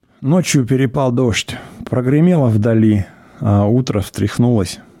Ночью перепал дождь, прогремело вдали, а утро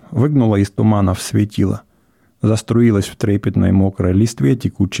встряхнулось, выгнуло из туманов светило. Заструилось в трепетной мокрой листве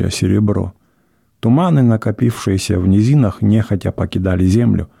текучее серебро. Туманы, накопившиеся в низинах, нехотя покидали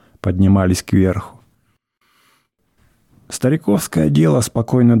землю, поднимались кверху. Стариковское дело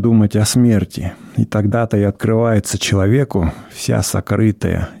спокойно думать о смерти, и тогда-то и открывается человеку вся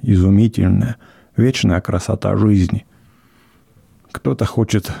сокрытая, изумительная, вечная красота жизни. Кто-то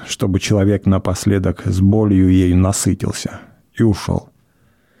хочет, чтобы человек напоследок с болью ею насытился и ушел.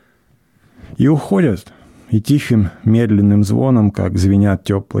 И уходят, и тихим, медленным звоном, как звенят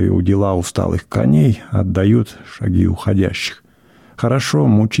теплые удила усталых коней, отдают шаги уходящих. Хорошо,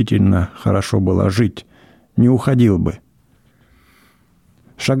 мучительно, хорошо было жить, не уходил бы.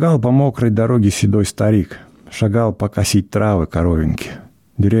 Шагал по мокрой дороге седой старик, шагал покосить травы коровинки.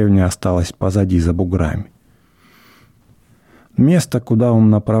 Деревня осталась позади за буграми. Место, куда он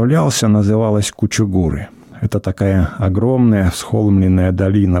направлялся, называлось Кучугуры. Это такая огромная всхолмленная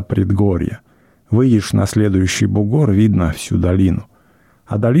долина предгорья. Выйдешь на следующий бугор, видно всю долину.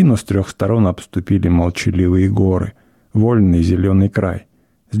 А долину с 3 сторон обступили молчаливые горы, вольный зеленый край.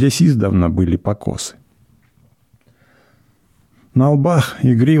 Здесь издавна были покосы. На лбах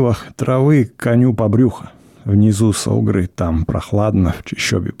и гривах травы коню по брюхо. Внизу саугры, там прохладно, в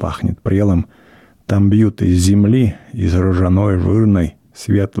чащобе пахнет прелым. Там бьют из земли, из ржаной, жирной,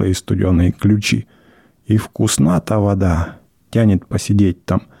 светлые студеные ключи. И вкусна та вода, тянет посидеть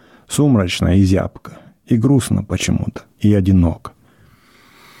там, сумрачно и зябко, и грустно почему-то, и одиноко.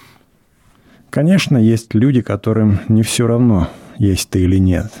 Конечно, есть люди, которым не все равно, есть ты или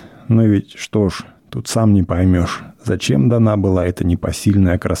нет. Но ведь что ж, тут сам не поймешь, зачем дана была эта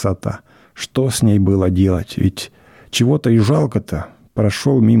непосильная красота. Что с ней было делать? Ведь чего-то и жалко-то.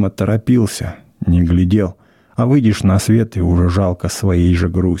 Прошел мимо, торопился, не глядел. А выйдешь на свет, и уже жалко своей же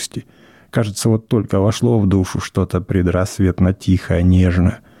грусти. Кажется, вот только вошло в душу что-то предрассветно тихое,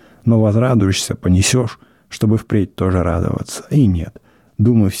 нежное. Но возрадуешься, понесешь, чтобы впредь тоже радоваться. И нет.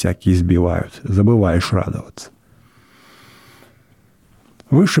 Думы всякие сбивают. Забываешь радоваться.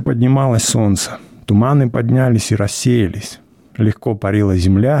 Выше поднималось солнце. Туманы поднялись и рассеялись. Легко парила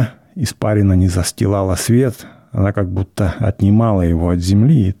земля, испарина не застилала свет. Она как будто отнимала его от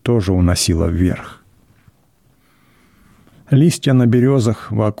земли и тоже уносила вверх. Листья на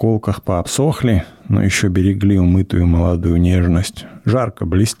березах в околках пообсохли, но еще берегли умытую молодую нежность. Жарко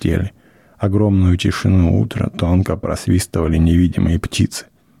блестели. Огромную тишину утра тонко просвистывали невидимые птицы.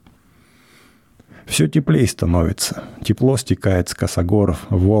 Все теплей становится. Тепло стекает с косогоров,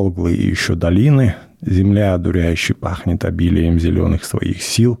 Волглы и еще долины. Земля одуряюще пахнет обилием зеленых своих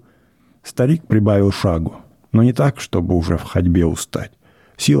сил. Старик прибавил шагу, но не так, чтобы уже в ходьбе устать.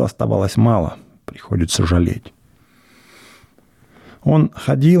 Сил оставалось мало, приходится жалеть. Он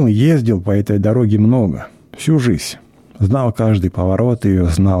ходил, ездил по этой дороге много, всю жизнь. Знал каждый поворот ее,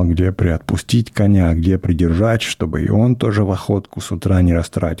 знал, где приотпустить коня, где придержать, чтобы и он тоже в охотку с утра не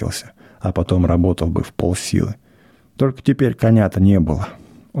растратился, а потом работал бы в полсилы. Только теперь коня-то не было.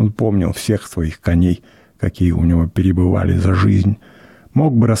 Он помнил всех своих коней, какие у него перебывали за жизнь.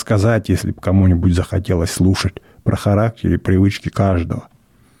 Мог бы рассказать, если бы кому-нибудь захотелось слушать, про характер и привычки каждого.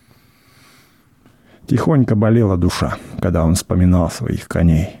 Тихонько болела душа, когда он вспоминал своих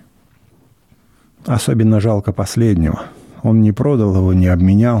коней. Особенно жалко последнего. Он не продал его, не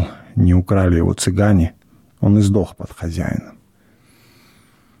обменял, не украли его цыгане. Он и сдох под хозяином.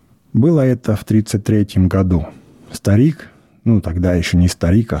 Было это в 1933 году. Старик, тогда еще не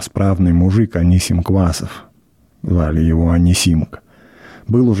старик, а справный мужик Анисим Квасов, звали его Анисимка,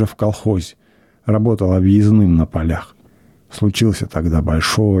 был уже в колхозе, работал объездным на полях. Случился тогда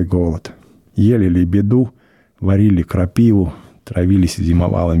большой голод. Ели лебеду, варили крапиву, травились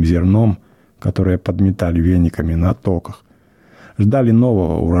зимовалым зерном, которое подметали вениками на токах. Ждали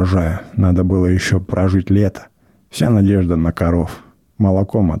нового урожая, надо было еще прожить лето. Вся надежда на коров.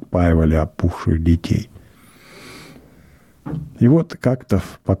 Молоком отпаивали опухших детей. И вот как-то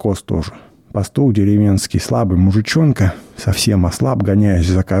в покос тоже. Пастух деревенский, слабый мужичонка, совсем ослаб, гоняясь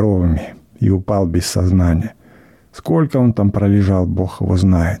за коровами, и упал без сознания. Сколько он там пролежал, Бог его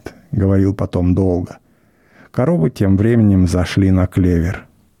знает. Говорил потом долго. Коровы тем временем зашли на клевер.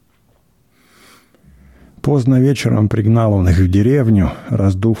 Поздно вечером пригнал он их в деревню,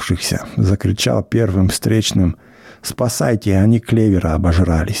 раздувшихся, закричал первым встречным: «Спасайте, они клевера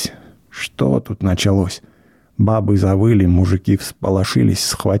обожрались!» Что тут началось? Бабы завыли, мужики всполошились,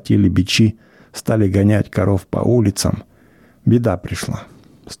 схватили бичи, стали гонять коров по улицам. Беда пришла.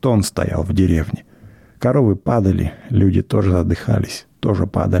 Стон стоял в деревне. Коровы падали, люди тоже задыхались, тоже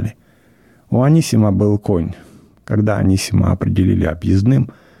падали. У Анисима был конь. Когда Анисима определили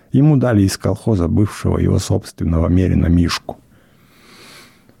объездным, Ему дали из колхоза бывшего его собственного мерина Мишку.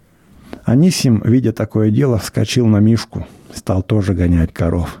 Анисим, видя такое дело, вскочил на Мишку, стал тоже гонять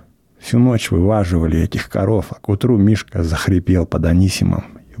коров. Всю ночь вываживали этих коров, а к утру Мишка захрипел под Анисимом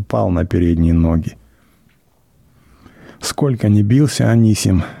и упал на передние ноги. Сколько ни бился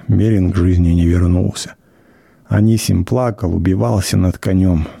Анисим, мерин к жизни не вернулся. Анисим плакал, убивался над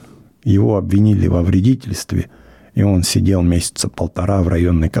конем. Его обвинили во вредительстве, и он сидел месяца 1,5 в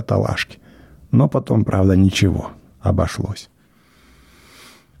районной каталажке. Но потом, правда, ничего, обошлось.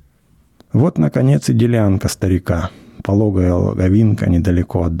 Вот, наконец, и делянка старика. Пологая логовинка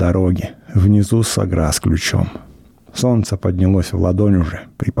недалеко от дороги. Внизу сагра с ключом. Солнце поднялось в ладонь уже,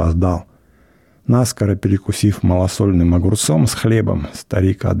 припоздал. Наскоро перекусив малосольным огурцом с хлебом,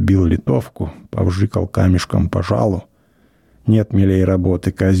 старик отбил литовку, повжикал камешком по жалу. Нет милей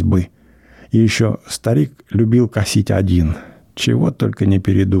работы косьбы. И еще старик любил косить один. Чего только не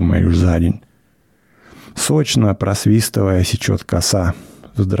передумаешь за день. Сочно, просвистывая, сечет коса.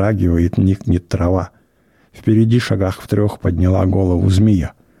 Вздрагивает, никнет трава. Впереди шагах в 3 подняла голову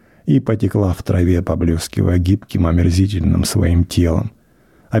змея и потекла в траве, поблескивая гибким, омерзительным своим телом.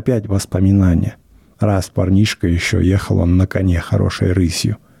 Опять воспоминания. Раз парнишка еще ехал он на коне хорошей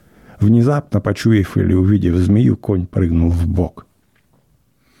рысью. Внезапно, почуяв или увидев змею, конь прыгнул в бок.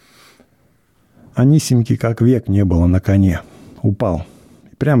 Анисимки как век не было на коне. Упал.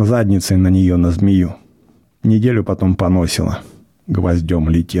 И прямо задницей на нее, на змею. Неделю потом поносило. Гвоздем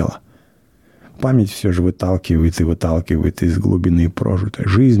летела. Память все же выталкивает и выталкивает из глубины прожитой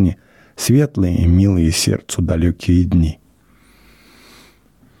жизни светлые и милые сердцу далекие дни.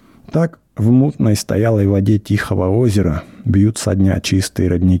 Так в мутной стоялой воде тихого озера бьют со дня чистые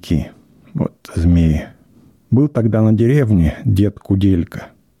родники. Вот змеи. Был тогда на деревне дед Куделька.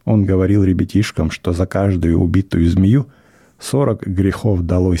 Он говорил ребятишкам, что за каждую убитую змею 40 грехов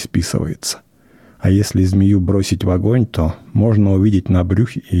долой списывается. А если змею бросить в огонь, то можно увидеть на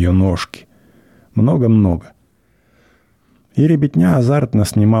брюхе ее ножки. Много-много. И ребятня азартно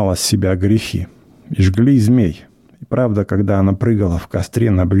снимала с себя грехи. И жгли змей. И правда, когда она прыгала в костре,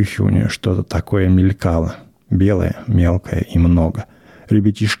 на брюхе у нее что-то такое мелькало. Белое, мелкое и много.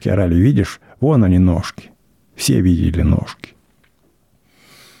 Ребятишки орали: видишь, вон они ножки. Все видели ножки.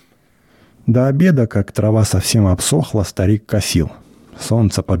 До обеда, как трава совсем обсохла, старик косил.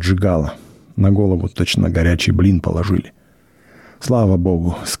 Солнце поджигало. На голову точно горячий блин положили. «Слава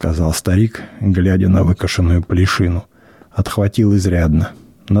Богу», — сказал старик, глядя на выкошенную плешину. Отхватил изрядно.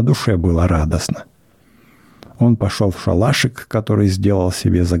 На душе было радостно. Он пошел в шалашик, который сделал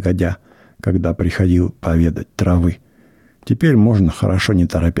себе загодя, когда приходил поведать травы. Теперь можно хорошо не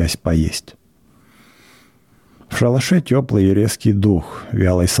торопясь поесть. В шалаше теплый и резкий дух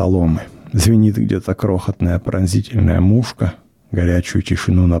вялой соломы. Звенит где-то крохотная пронзительная мушка. Горячую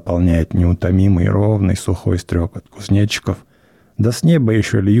тишину наполняет неутомимый ровный сухой стрекот кузнечиков. Да с неба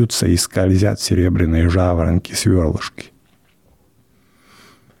еще льются и скользят серебряные жаворонки-сверлышки.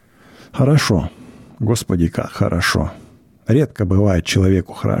 Хорошо. Господи, как хорошо. Редко бывает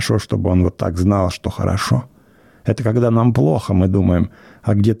человеку хорошо, чтобы он вот так знал, что хорошо. Это когда нам плохо, мы думаем,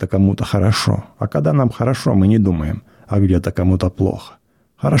 а где-то кому-то хорошо. А когда нам хорошо, мы не думаем, а где-то кому-то плохо.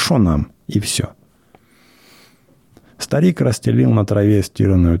 Хорошо нам, и все. Старик расстелил на траве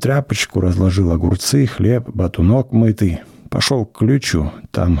стиранную тряпочку, разложил огурцы, хлеб, батунок мытый. Пошел к ключу.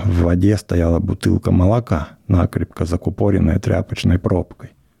 Там в воде стояла бутылка молока, накрепко закупоренная тряпочной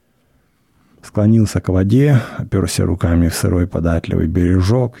пробкой. Склонился к воде, оперся руками в сырой податливый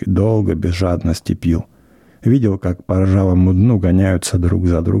бережок и долго, без жадности пил. Видел, как по ржавому дну гоняются друг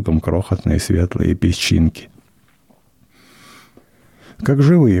за другом крохотные светлые песчинки. «Как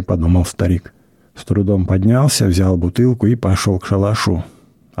живые», — подумал старик. С трудом поднялся, взял бутылку и пошел к шалашу.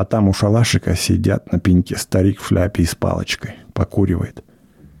 А там у шалашика сидят на пеньке старик в шляпе и с палочкой. Покуривает.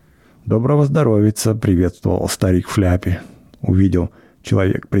 «Доброго здоровица», — приветствовал старик в шляпе. Увидел,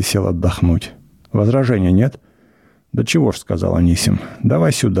 человек присел отдохнуть. «Возражения нет?» «Да чего ж», — сказал Анисим.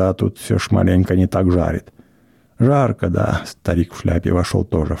 «Давай сюда, тут все ж маленько не так жарит». «Жарко, да». Старик в шляпе вошел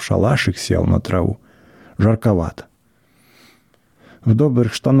тоже в шалашик, сел на траву. «Жарковато». «В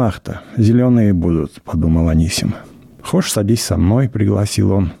добрых штанах-то зеленые будут», — подумал Анисим. «Хошь, садись со мной», —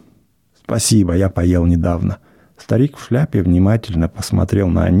 пригласил он. «Спасибо, я поел недавно». Старик в шляпе внимательно посмотрел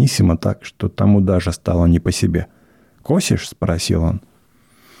на Анисима так, что тому даже стало не по себе. «Косишь?» — спросил он.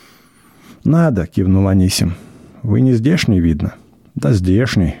 «Надо», — кивнул Анисим. «Вы не здешний, видно?» «Да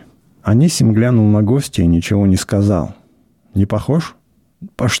здешний». Анисим глянул на гостя и ничего не сказал. «Не похож?»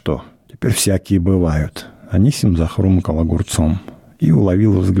 «По что? Теперь всякие бывают». Анисим захрумкал огурцом и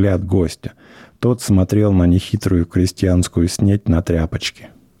уловил взгляд гостя. Тот смотрел на нехитрую крестьянскую снеть на тряпочке.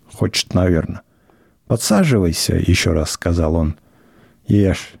 Хочет, наверное. «Подсаживайся», — еще раз сказал он.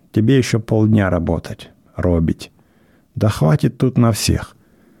 «Ешь, тебе еще полдня работать, робить. Да хватит тут на всех».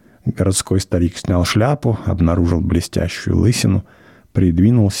 Городской старик снял шляпу, обнаружил блестящую лысину,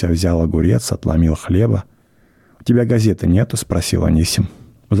 придвинулся, взял огурец, отломил хлеба. «У тебя газеты нету?» — спросил Анисим.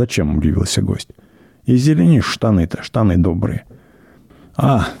 «Зачем?» — удивился гость. «И зеленишь штаны-то, штаны добрые».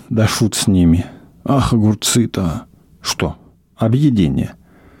 «А, да шут с ними. Ах, огурцы-то». «Что? Объедение.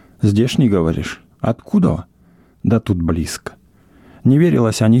 Здешний, говоришь? Откуда?» «Да тут близко». Не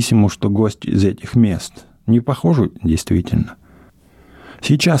верилось Анисиму, что гость из этих мест. Не похоже, действительно.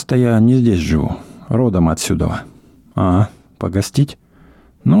 «Сейчас-то я не здесь живу, родом отсюда». «А, погостить?»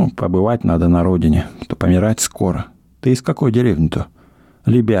 «Ну, побывать надо на родине, то помирать скоро. Ты из какой деревни-то?»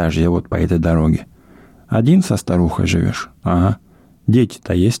 «Лебяжья, вот по этой дороге». «Один со старухой живешь?» «Ага».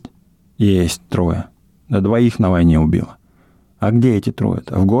 «Дети-то есть?» «Есть, 3. Да 2 на войне убила». «А где эти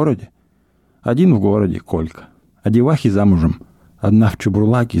 3-то? В городе?» «Один в городе, Колька. А девахи замужем. Одна в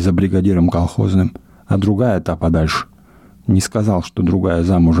Чебурлаке за бригадиром колхозным, а другая-то подальше. Не сказал, что другая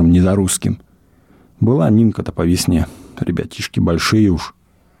замужем не за русским. Была Нинка-то по весне. Ребятишки большие уж».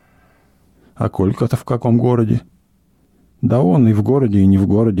 «А Колька-то в каком городе?» «Да он и в городе, и не в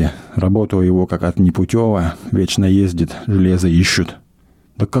городе. Работа у его какая-то непутевая. Вечно ездит, железо ищут».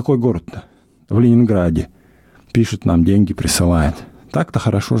 «Да какой город-то?» «В Ленинграде. Пишет нам, деньги присылает. Так-то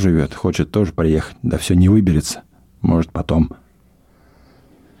хорошо живет. Хочет тоже приехать. Да все не выберется. Может, потом».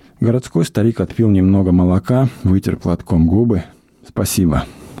 Городской старик отпил немного молока, вытер платком губы. «Спасибо.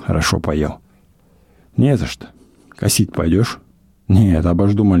 Хорошо поел». «Не за что. Косить пойдешь?» «Нет,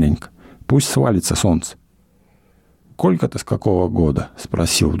 обожду маленько. Пусть свалится солнце». «Колька-то с какого года?» —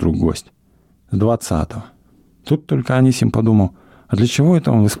 спросил вдруг гость. «С 20-го». Тут только Анисим подумал, а для чего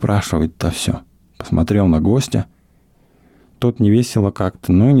это он выспрашивает-то все? Посмотрел на гостя. Тот невесело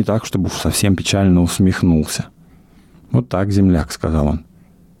как-то, но и не так, чтобы уж совсем печально усмехнулся. «Вот так, земляк», — сказал он.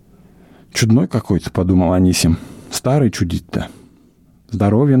 «Чудной какой-то», — подумал Анисим. «Старый чудит-то».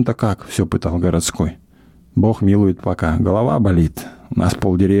 «Здоровьем-то как?» — все пытал городской. «Бог милует пока. Голова болит. У нас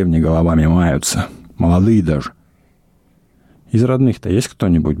полдеревни головами маются. Молодые даже». «Из родных-то есть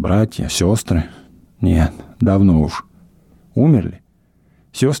кто-нибудь? Братья, сестры?» «Нет, давно уж». «Умерли?»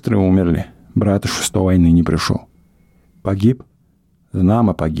 «Сестры умерли. Брат уж с той войны не пришел». «Погиб?»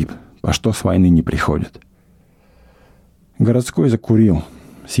 «Знамо погиб. По что с войны не приходят?» Городской закурил.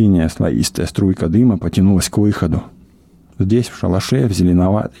 Синяя слоистая струйка дыма потянулась к выходу. Здесь, в шалаше, в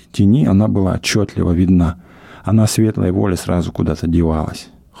зеленоватой тени, она была отчетливо видна. Она светлой воле сразу куда-то девалась.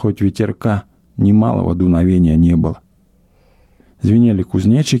 Хоть ветерка, ни малого дуновения не было. Звенели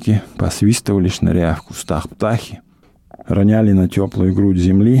кузнечики, посвистывали, шныряя в кустах птахи. Роняли на теплую грудь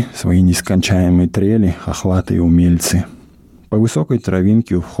земли свои нескончаемые трели хохлатые умельцы. По высокой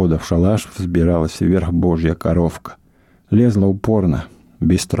травинке у входа в шалаш взбиралась вверх божья коровка. Лезла упорно,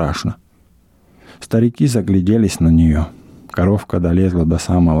 бесстрашно. Старики загляделись на нее. Коровка долезла до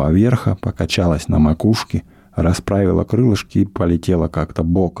самого верха, покачалась на макушке, расправила крылышки и полетела как-то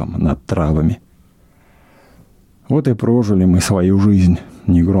боком над травами. «Вот и прожили мы свою жизнь», —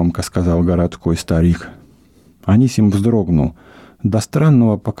 негромко сказал городской старик. Анисим вздрогнул. До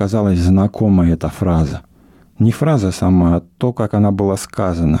странного показалась знакомая эта фраза. Не фраза сама, а то, как она была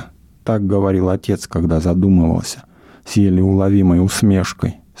сказана. Так говорил отец, когда задумывался, с еле уловимой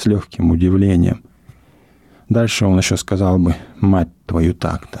усмешкой, с легким удивлением. Дальше он еще сказал бы «мать твою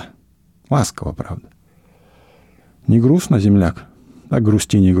так-то». Ласково, правда. «Не грустно, земляк?» «Да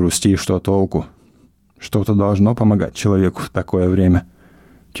грусти, не грусти, что толку? Что-то должно помогать человеку в такое время.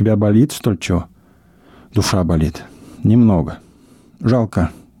 Тебя болит, что ли, чего?» «Душа болит. Немного.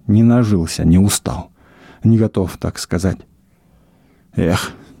 Жалко, не нажился, не устал. Не готов, так сказать».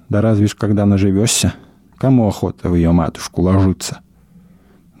 «Эх, да разве ж когда наживешься? Кому охота в ее матушку ложиться?»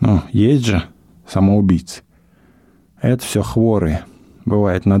 «Ну, есть же самоубийцы. Это все хворые.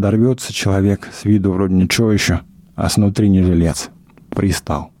 Бывает, надорвется человек, с виду вроде ничего еще, а снутри не жилец.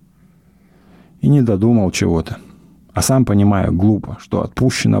 Пристал. И не додумал чего-то. А сам понимаю, глупо, что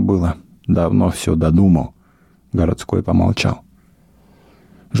отпущено было. Давно все додумал». Городской помолчал.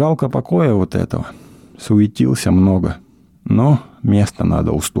 «Жалко покоя вот этого. Суетился много. Но место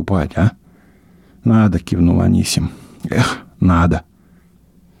надо уступать, а?» «Надо», — кивнул Анисим. «Эх, надо.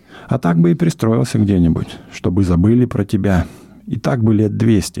 А так бы и пристроился где-нибудь, чтобы забыли про тебя. И так бы лет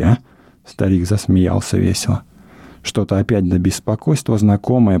 200, а?» Старик засмеялся весело. Что-то опять до беспокойства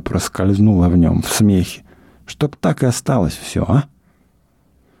знакомое проскользнуло в нем, в смехе. Чтоб так и осталось все, а?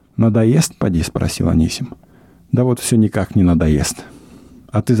 «Надоест, поди?» — спросил Анисим. «Да вот все никак не надоест.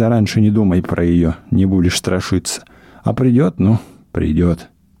 А ты зараньше не думай про ее, не будешь страшиться. А придет, ну, придет.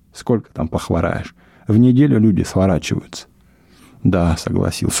 Сколько там похвораешь? В неделю люди сворачиваются. Да,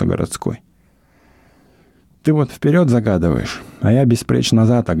 согласился городской. Ты вот вперед загадываешь, а я беспречь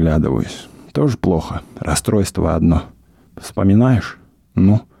назад оглядываюсь. Тоже плохо. Расстройство одно. Вспоминаешь?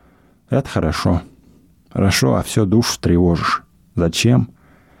 Ну, это хорошо. Хорошо, а все душу тревожишь. Зачем?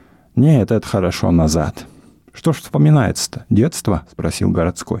 Нет, это хорошо назад. Что ж вспоминается-то? Детство? Спросил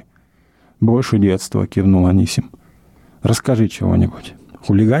городской. Больше детства, кивнул Анисим. Расскажи чего-нибудь.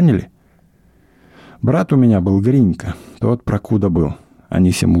 Хулиганили? Брат у меня был Гринька. Тот прокуда был.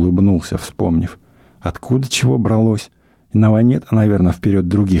 Анисим улыбнулся, вспомнив. Откуда чего бралось? И на войне-то, наверное, вперед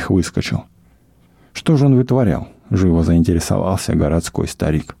других выскочил. Что же он вытворял? Живо заинтересовался городской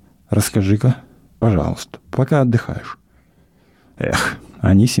старик. Расскажи-ка, пожалуйста, пока отдыхаешь. Эх,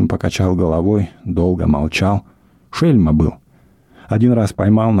 Анисим покачал головой, долго молчал. Шельма был. Один раз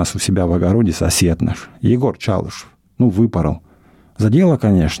поймал нас у себя в огороде сосед наш, Егор Чалышев. Выпорол. За дело,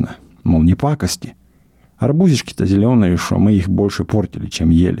 конечно, мол, не пакости. Арбузишки-то зеленые, что мы их больше портили,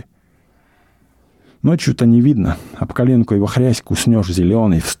 чем ели. Ночью-то не видно, об коленку его хрясь куснешь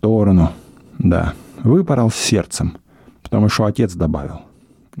зеленый в сторону. Да, выпорол с сердцем, потому что отец добавил.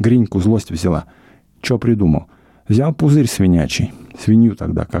 Гриньку злость взяла. Че придумал? Взял пузырь свинячий. Свинью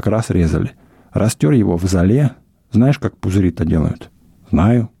тогда как раз резали. Растер его в золе. Знаешь, как пузыри-то делают?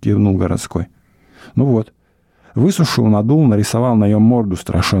 Знаю, кивнул городской. Вот. Высушил, надул, нарисовал на ее морду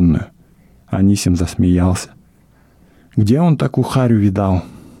страшенную. Анисим засмеялся. Где он такую харю видал?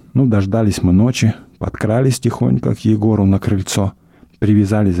 Дождались мы ночи, подкрались тихонько к Егору на крыльцо,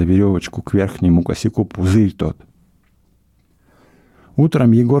 привязали за веревочку к верхнему косяку пузырь тот.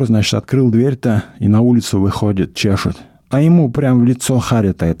 Утром Егор, значит, открыл дверь-то и на улицу выходит, чешет. А ему прям в лицо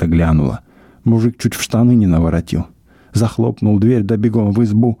харя-то это глянуло. Мужик чуть в штаны не наворотил. Захлопнул дверь, да бегом в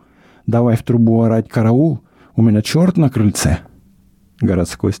избу. Давай в трубу орать караул, у меня черт на крыльце.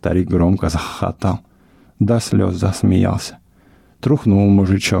 Городской старик громко захохотал. До слез засмеялся. Трухнул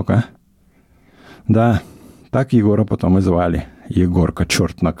мужичок, а? Да, так Егора потом и звали. Егорка,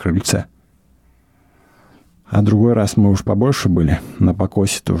 черт на крыльце. А другой раз мы уж побольше были, на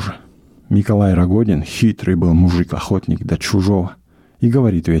покосе тоже. Николай Рогодин, хитрый был мужик, охотник до чужого. И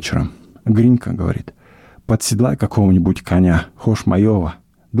говорит вечером. Гринька, говорит, подседлай какого-нибудь коня, хошь моего.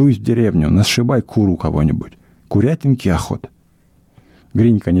 Дуй в деревню, насшибай куру кого-нибудь. Курятинки охот.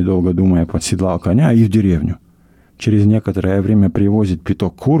 Гринька, недолго думая, подседлал коня и в деревню. Через некоторое время привозит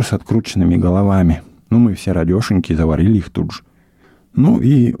пяток кур с открученными головами. Мы все радешеньки, заварили их тут же.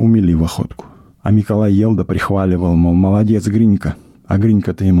 И умели в охотку. А Николай ел да прихваливал, мол, молодец, Гринька. А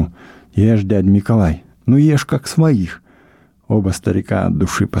Гринька-то ему, ешь, дядь Николай, ешь как своих. Оба старика от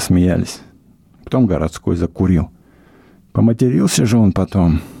души посмеялись. Потом городской закурил. Поматерился же он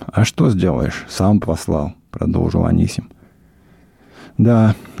потом. А что сделаешь, сам послал, продолжил Анисим.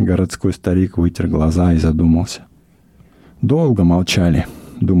 Да, городской старик вытер глаза и задумался. Долго молчали,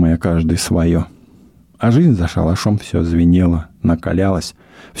 думая каждый свое. А жизнь за шалашом все звенела, накалялась,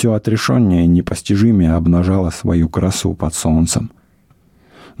 все отрешеннее и непостижимее обнажала свою красу под солнцем.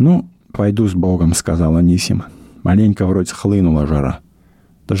 Пойду с Богом, сказал Анисим. Маленько вроде схлынула жара.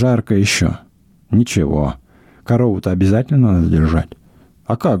 Да жарко еще. Ничего, корову-то обязательно надо держать.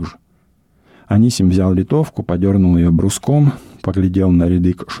 А как же? Анисим взял литовку, подернул ее бруском, поглядел на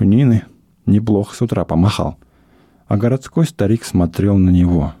ряды кошенины. Неплохо с утра помахал. А городской старик смотрел на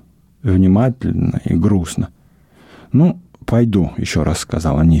него. Внимательно и грустно. Пойду, еще раз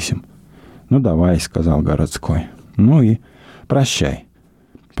сказал Анисим. Давай, сказал городской. И прощай.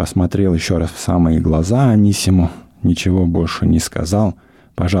 Посмотрел еще раз в самые глаза Анисиму. Ничего больше не сказал.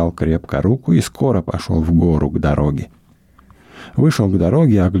 Пожал крепко руку и скоро пошел в гору к дороге. Вышел к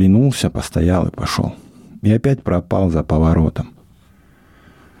дороге, оглянулся, постоял и пошел. И опять пропал за поворотом.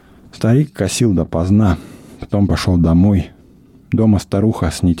 Старик косил допоздна. Потом пошел домой. Дома старуха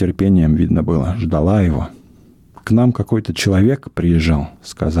с нетерпением, видно было, ждала его. «К нам какой-то человек приезжал», —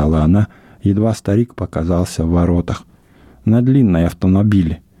 сказала она, едва старик показался в воротах. «На длинной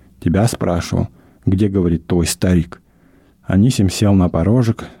автомобиле. Тебя спрашивал. Где, говорит, твой старик?» Анисим сел на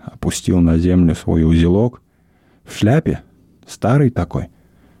порожек, опустил на землю свой узелок. «В шляпе? Старый такой?»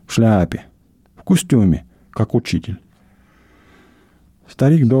 «В шляпе. В костюме, как учитель».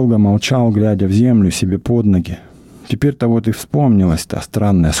 Старик долго молчал, глядя в землю себе под ноги. Теперь-то вот и вспомнилась та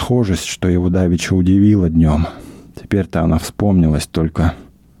странная схожесть, что его давеча удивила днем. Теперь-то она вспомнилась только...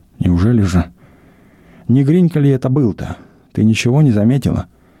 Неужели же... Не Гринька ли это был-то? Ты ничего не заметила?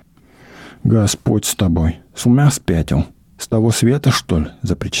 Господь с тобой. С ума спятил. С того света, что ли?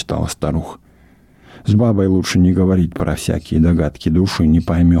 Запричитала старуха. С бабой лучше не говорить про всякие догадки, души не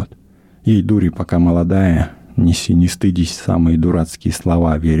поймет. Ей дури пока молодая, неси, не стыдись, самые дурацкие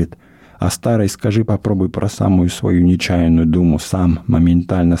слова верит. А старый скажи, попробуй про самую свою нечаянную думу, сам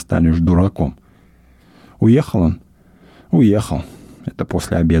моментально станешь дураком. Уехал он? Уехал. Это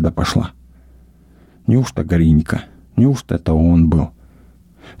после обеда пошла. Неужто Гринька? Неужто это он был?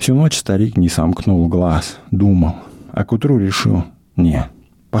 Всю ночь старик не сомкнул глаз, думал. А к утру решил, не,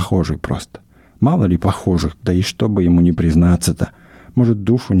 похожий просто. Мало ли похожих, да и чтобы ему не признаться-то. Может,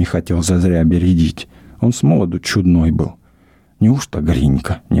 душу не хотел зазря бередить. Он с молоду чудной был. Неужто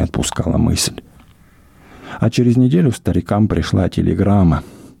Гринька? Не отпускала мысль. А через неделю старикам пришла телеграмма.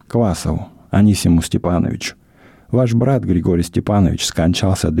 Квасову, Анисиму Степановичу. Ваш брат Григорий Степанович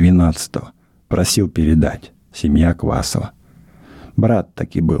скончался 12-го. Просил передать. Семья Квасова. Брат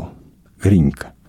таки был. Гринька.